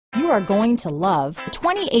are going to love the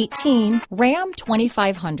 2018 Ram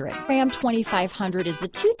 2500. Ram 2500 is the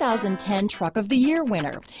 2010 Truck of the Year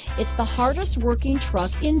winner. It's the hardest working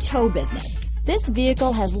truck in tow business. This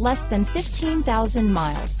vehicle has less than 15,000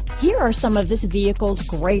 miles. Here are some of this vehicle's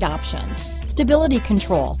great options: stability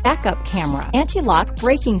control, backup camera, anti-lock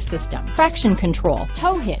braking system, traction control,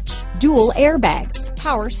 tow hitch, dual airbags,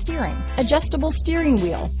 power steering, adjustable steering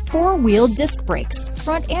wheel, four-wheel disc brakes,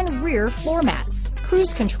 front and rear floor mats,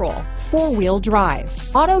 cruise control, four-wheel drive,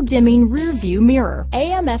 auto-dimming rear view mirror,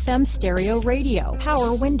 AM/FM stereo radio,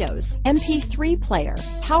 power windows, MP3 player,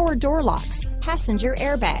 power door locks, passenger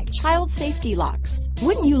airbag, child safety locks.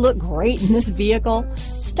 Wouldn't you look great in this vehicle?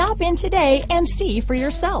 Stop in today and see for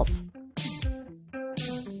yourself.